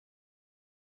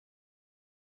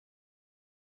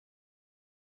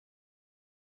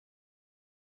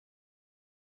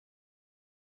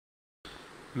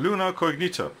Luna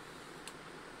Cognita,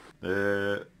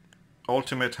 the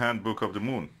ultimate handbook of the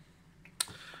moon.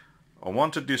 I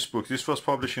wanted this book. This was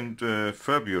published in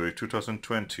February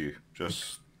 2020,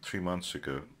 just 3 months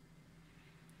ago,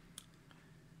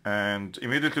 and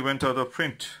immediately went out of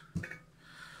print.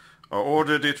 I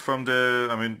ordered it from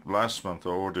last month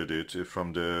I ordered it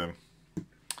from the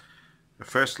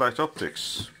First Light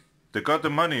Optics. They got the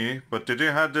money, but they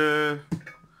didn't have the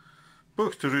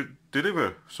book to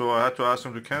deliver, so I had to ask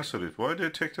them to cancel it. Why they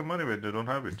take the money when they don't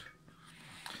have it?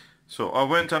 So I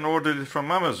went and ordered it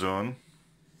from Amazon.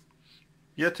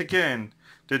 Yet again,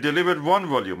 they delivered one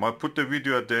volume. I put the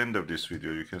video at the end of this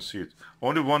video, you can see it.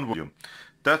 Only one volume.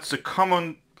 That's a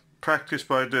common practice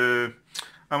by the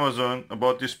Amazon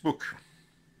about this book.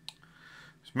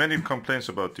 There's many complaints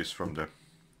about this from them.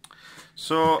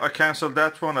 So I canceled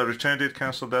that one, I returned it,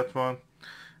 canceled that one,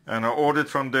 and I ordered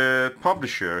from the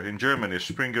publisher in Germany,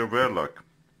 Springer Verlag.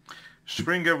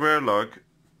 Springer Verlag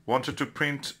wanted to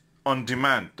print on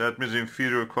demand, that means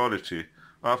inferior quality.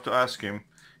 I have to ask him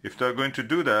if they're going to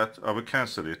do that, I will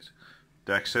cancel it.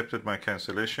 They accepted my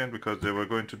cancellation because they were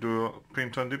going to do a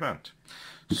print on demand.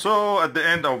 So at the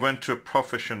end I went to a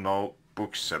professional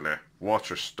bookseller,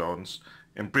 Waterstones,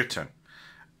 in Britain.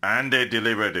 And they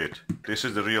delivered it. This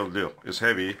is the real deal. It's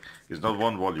heavy. It's not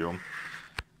one volume.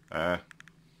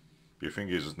 You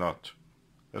think it's not?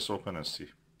 Let's open and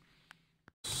see.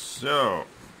 So,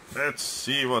 let's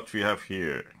see what we have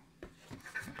here.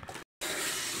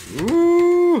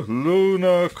 Ooh,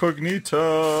 Luna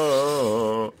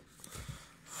Cognita.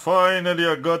 Finally,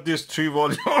 I got this 3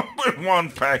 volume in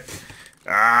one pack.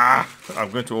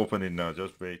 I'm going to open it now.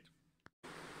 Just wait.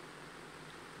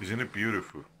 Isn't it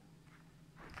beautiful?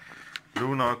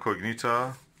 Luna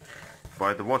Cognita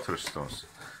by the Waterstones.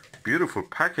 Beautiful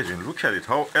packaging. Look at it,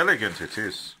 how elegant it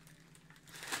is.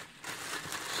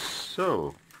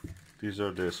 So, these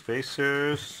are the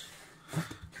spacers,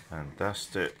 and that's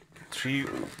the 3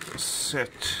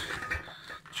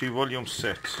 volume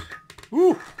set.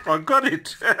 Ooh, I got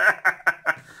it!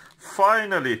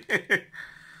 Finally!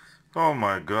 Oh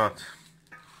my god.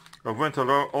 I went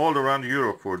all around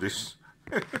Europe for this.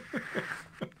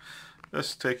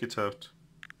 Let's take it out.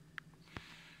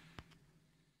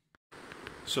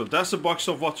 So that's a box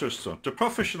of Waterstone. The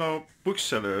professional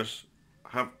booksellers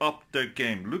have upped their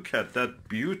game. Look at that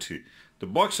beauty. The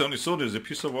box on its own is a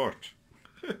piece of art.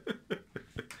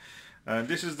 And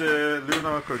this is the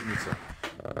Luna Cognita.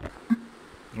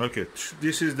 Okay,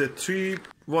 this is the 3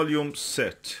 volume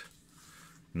set.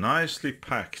 Nicely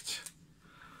packed.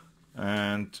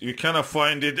 And you cannot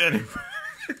find it anywhere.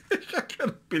 I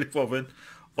cannot believe I went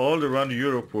all around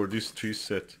Europe for this 3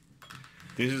 set.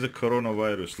 This is the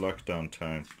coronavirus lockdown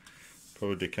time.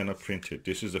 Probably they cannot print it.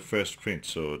 This is the first print,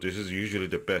 so this is usually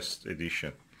the best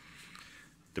edition.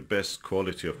 The best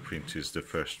quality of print is the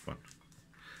first one.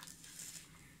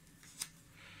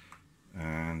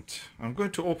 And I'm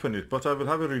going to open it, but I will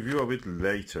have a review of it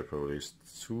later probably. It's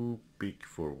too big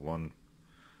for one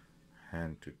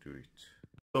hand to do it.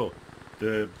 So,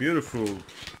 the beautiful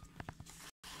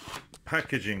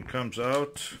packaging comes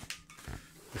out.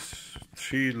 This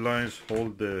 3 lines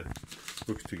hold the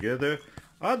book together.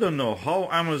 I don't know how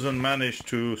Amazon managed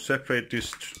to separate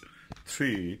this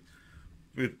 3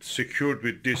 secured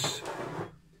with these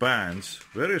bands,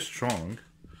 very strong,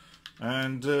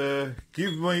 and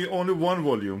give me only 1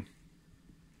 volume.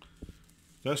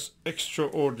 That's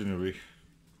extraordinary.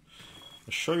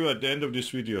 I'll show you at the end of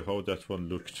this video how that one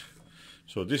looked.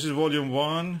 So this is volume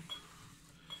 1.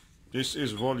 This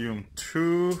is volume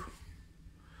 2,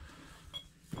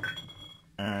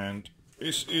 and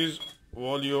this is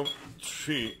volume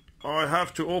 3. I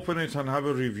have to open it and have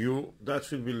a review.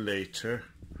 That will be later,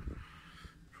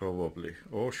 probably.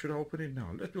 Or should I open it now?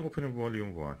 Let me open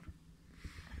volume 1.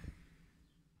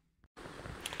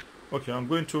 Okay, I'm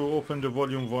going to open the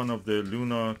volume 1 of the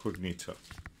Luna Cognita.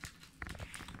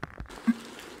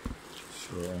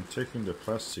 So I'm taking the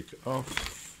plastic off.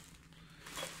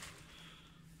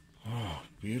 Oh,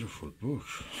 beautiful book.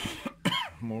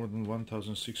 More than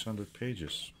 1,600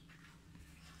 pages.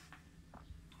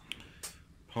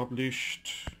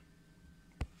 Published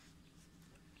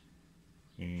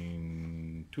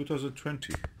in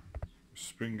 2020.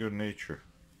 Springer Nature.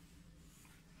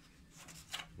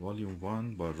 Volume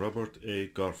 1 by Robert A.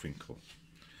 Garfinkle.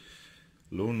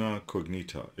 Luna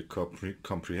Cognita, a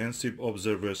comprehensive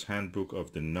observer's handbook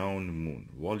of the known moon.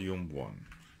 Volume 1.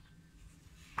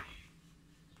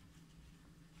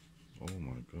 Oh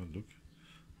my god, look.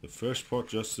 The first part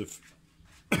just a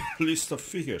list of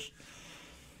figures.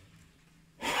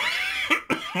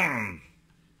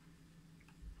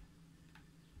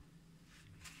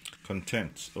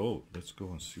 Contents. Oh, let's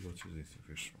go and see what is it. The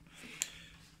first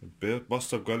one.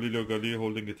 Bust of Galileo Galilei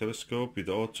holding a telescope with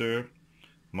the author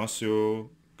Massimo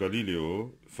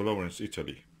Galileo, Florence,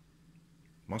 Italy.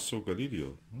 Massimo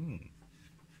Galileo.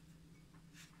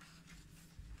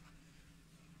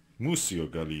 Museo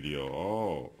Galileo.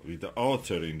 Oh, with the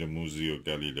author in the Museo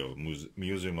Galileo,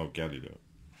 Museum of Galileo.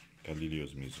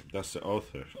 Galileo's museum. That's the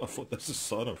author. I thought that's the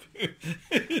son of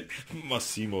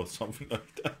Massimo, something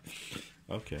like that.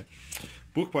 Okay.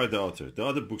 Book by the author. The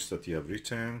other books that you have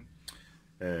written,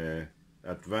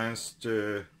 Advanced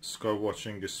Sky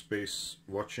Watching, Space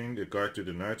Watching, A Guide to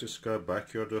the Night Sky,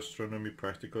 Backyard Astronomy,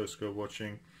 Practical Sky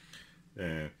Watching,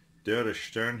 Der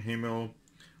Sternhimmel,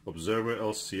 Observer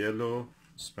el Cielo,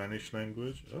 Spanish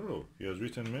language. Oh, he has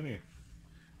written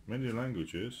many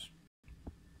languages.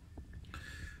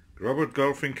 Robert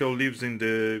Garfinkle lives in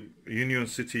the Union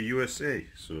City, USA,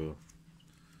 so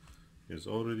he's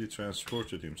already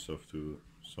transported himself to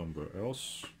somewhere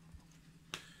else.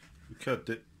 Look at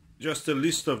just a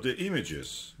list of the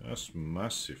images. That's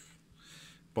massive.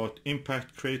 But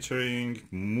impact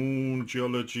cratering, moon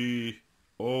geology.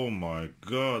 Oh my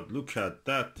God, look at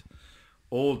that.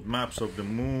 Old maps of the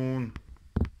moon.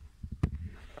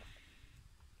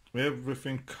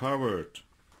 Everything covered.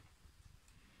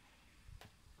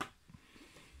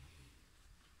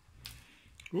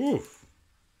 Oof,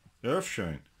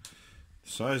 Earthshine.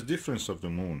 Size difference of the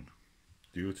moon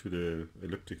due to the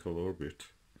elliptical orbit.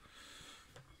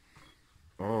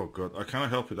 Oh God, I cannot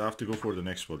help it. I have to go for the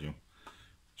next volume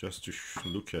just to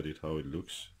look at it, how it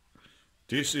looks.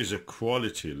 This is a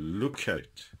quality. Look at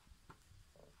it.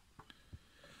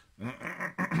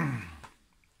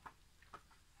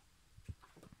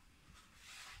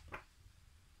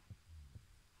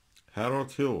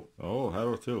 Harold Hill. Oh,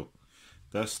 Harold Hill.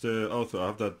 That's the author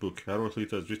of that book. Harold Hill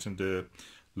has written the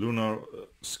Lunar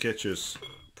Sketches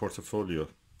portfolio.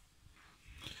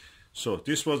 So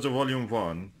this was the volume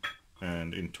 1,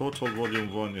 and in total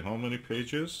volume 1, how many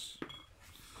pages?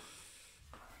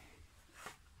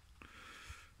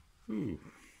 Ooh.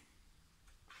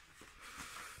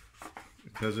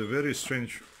 It has a very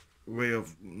strange way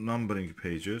of numbering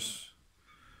pages.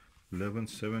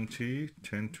 1170,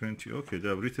 1020. Okay, they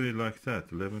have written it like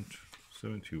that.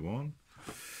 1171.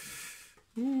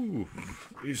 Ooh,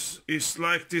 it's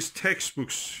like these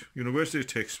textbooks, university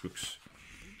textbooks.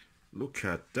 Look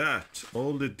at that,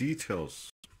 all the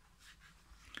details.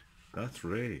 That's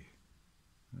Ray.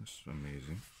 That's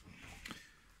amazing.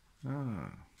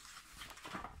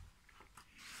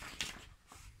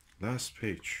 Last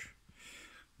page.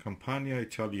 Campagna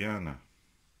Italiana.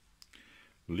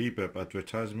 Libeb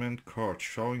advertisement card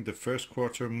showing the first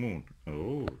quarter moon.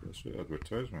 Oh, that's the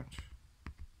advertisement.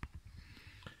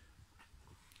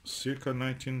 Circa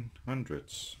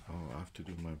 1900s. Oh, I have to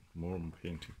do my more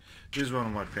painting. This is one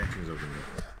of my paintings of the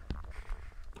moon.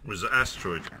 With the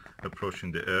asteroid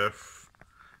approaching the Earth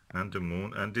and the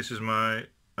moon, and this is my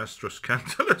astroscan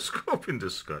telescope in the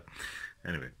sky.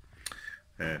 Anyway,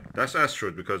 that's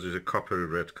asteroid because it's a coppery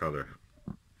red color.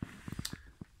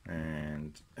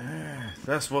 And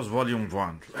that was volume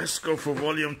 1. Let's go for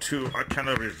volume 2. I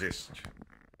cannot resist.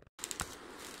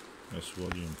 That's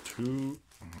volume 2.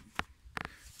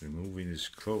 Removing his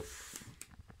cloth.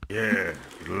 Yeah,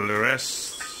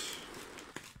 let's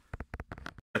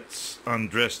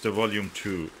undress the volume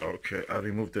 2. Okay, I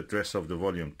removed the dress of the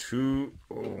volume 2.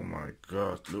 Oh my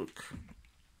God, look.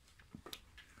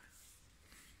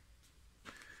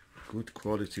 Good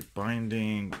quality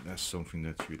binding. That's something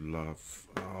that we love.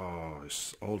 Oh,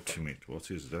 it's ultimate. What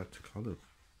is that color?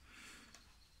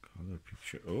 Color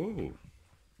picture. Oh,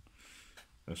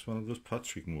 that's one of those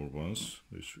Patrick Moore ones.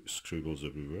 There's scribbles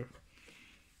everywhere.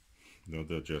 No,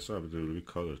 they're just a little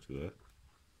color to that.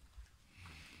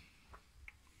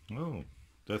 Oh,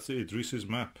 that's it. Idris's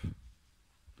map.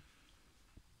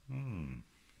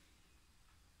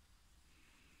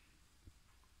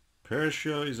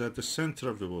 Persia is at the center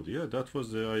of the world. Yeah, that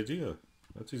was the idea.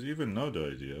 That is even now the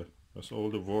idea. That's all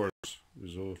the wars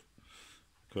is all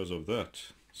because of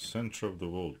that. Center of the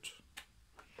world.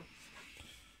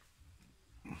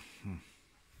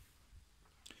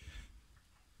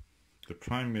 The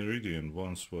prime meridian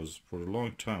once was, for a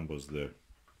long time, was there.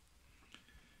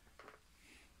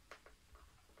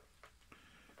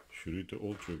 Should read the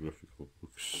old geographical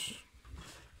books.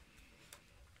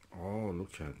 Oh,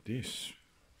 look at this.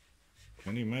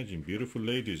 Can you imagine beautiful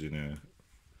ladies in a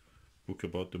book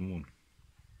about the moon?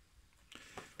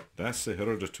 That's the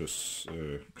Herodotus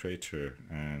crater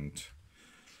and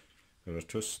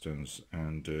Eratosthenes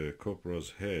and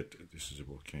Cobra's head. This is a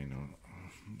volcano,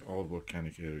 all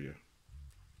volcanic area.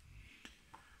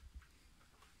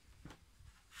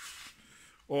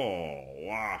 Oh,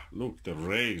 wow, look, the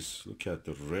rays. Look at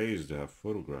the rays they have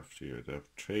photographed here. They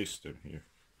have traced them here.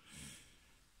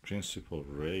 Principal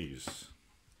rays.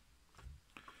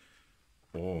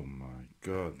 Oh my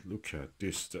God, look at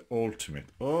this, the ultimate.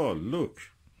 Oh, look.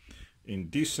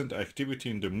 Indecent activity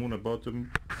in the moon about the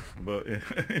moon.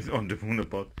 On the moon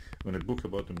about, on a book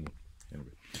about the moon.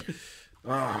 Anyway.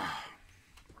 Ah.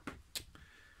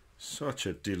 Such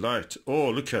a delight. Oh,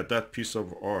 look at that piece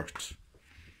of art.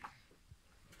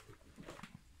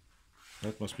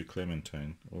 That must be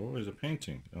Clementine. Oh, it's a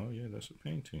painting. Oh, yeah, that's a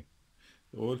painting.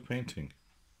 The old painting.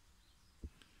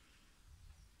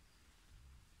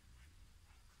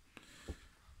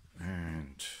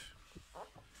 And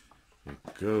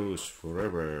it goes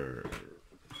forever.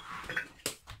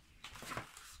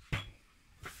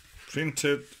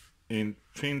 Printed in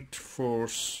Print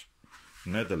Force,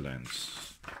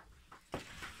 Netherlands.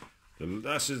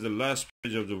 This is the last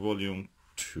page of the volume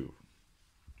 2.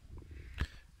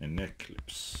 An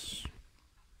eclipse.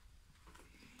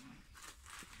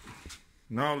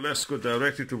 Now let's go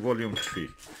directly to volume 3.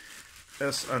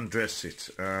 Let's undress it.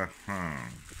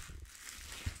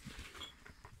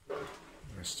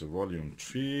 That's the volume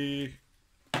 3.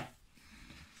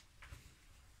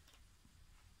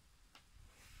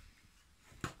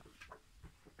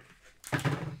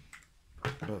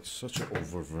 God, such an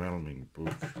overwhelming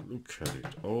book. Look at it.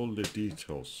 All the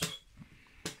details.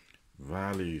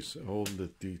 Valleys, all the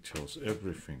details,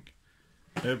 everything.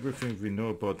 Everything we know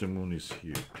about the moon is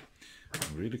here.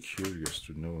 I'm really curious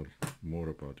to know more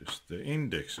about this. The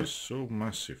index is so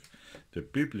massive. The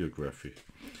bibliography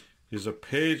is a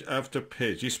page after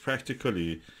page. It's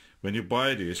practically, when you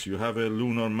buy this, you have a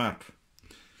lunar map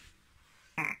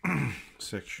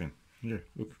section. Yeah,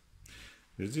 look.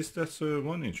 Is this, that's a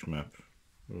 1-inch map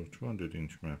or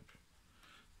 200-inch map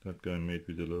that guy made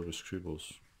with a lot of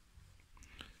scribbles.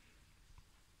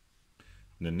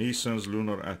 The Nissan's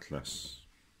Lunar Atlas.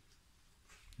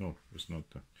 No, it's not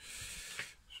that.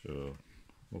 So,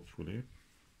 hopefully.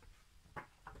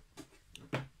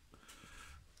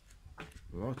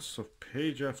 Lots of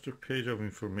page after page of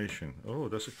information. Oh,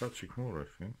 that's a Patrick Moore,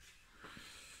 I think.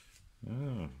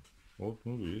 Ah, old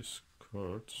movies,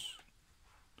 cards.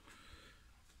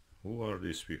 Who are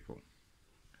these people?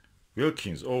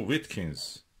 Wilkins. Oh,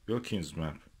 Wilkins. Wilkins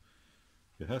map.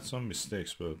 They had some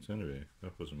mistakes, but anyway,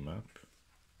 that was a map.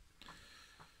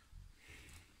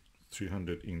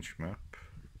 300-inch map.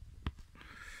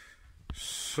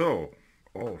 So,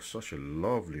 oh, such a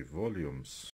lovely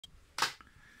volumes.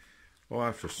 Oh,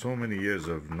 after so many years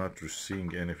of not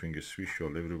seeing anything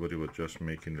official, everybody was just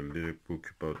making a little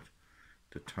book about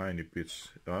the tiny bits.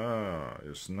 Ah,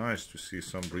 it's nice to see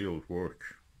some real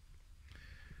work.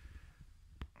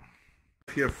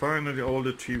 Here, finally, all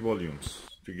the 3 volumes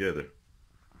together.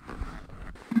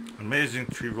 Amazing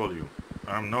 3 volume.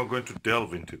 I'm not going to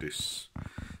delve into this.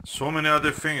 So many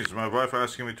other things. My wife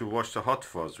asking me to watch the Hot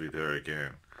Fuzz with her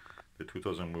again. The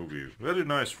 2000 movie. Very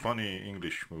nice, funny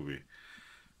English movie.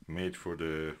 Made for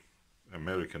the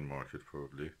American market,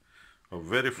 probably. Oh,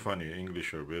 very funny.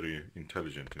 English are very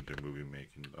intelligent in the movie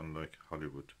making, unlike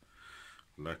Hollywood.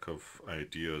 Lack of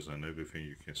ideas and everything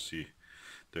you can see.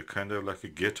 They're kind of like a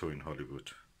ghetto in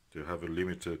Hollywood. They have a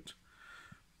limited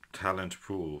talent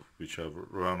pool, which have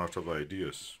run out of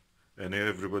ideas. And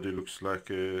everybody looks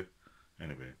like a...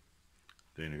 Anyway,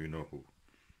 then you know who.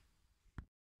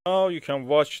 Now you can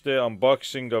watch the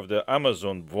unboxing of the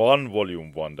Amazon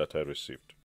volume 1 that I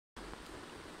received.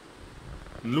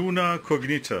 Luna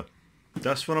Cognita.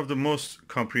 That's one of the most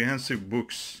comprehensive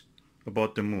books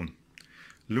about the moon.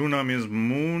 Luna means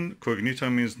moon,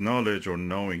 Cognita means knowledge or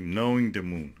knowing the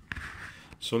moon.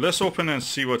 So let's open and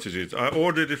see what it is. I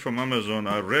ordered it from Amazon.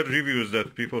 I read reviews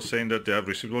that people saying that they have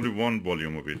received only 1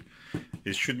 volume of it.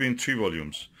 It should be in 3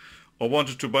 volumes. I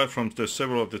wanted to buy from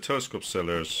several of the telescope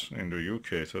sellers in the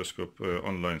UK, telescope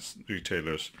online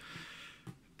retailers.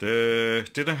 They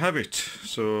didn't have it,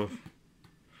 so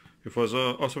it was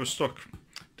out of stock.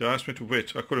 They asked me to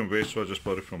wait. I couldn't wait, so I just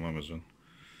bought it from Amazon.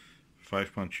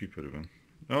 £5 cheaper even.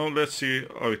 Now let's see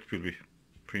how it will be.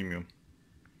 Premium.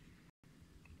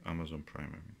 Amazon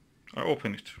Prime. I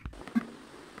open it.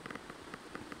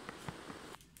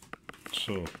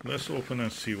 So let's open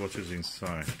and see what is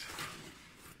inside.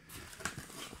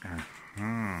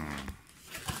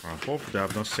 I hope they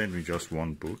have not sent me just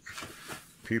 1 book.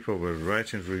 People were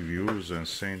writing reviews and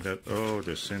saying that, oh,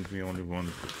 they sent me only 1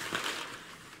 book.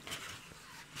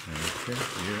 Okay,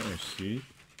 here I see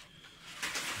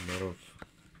a lot of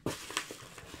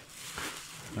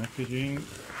packaging.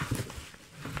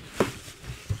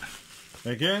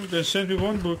 Again, they sent me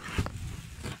 1 book.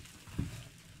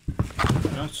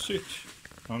 That's it.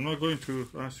 I'm not going to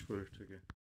ask for it again.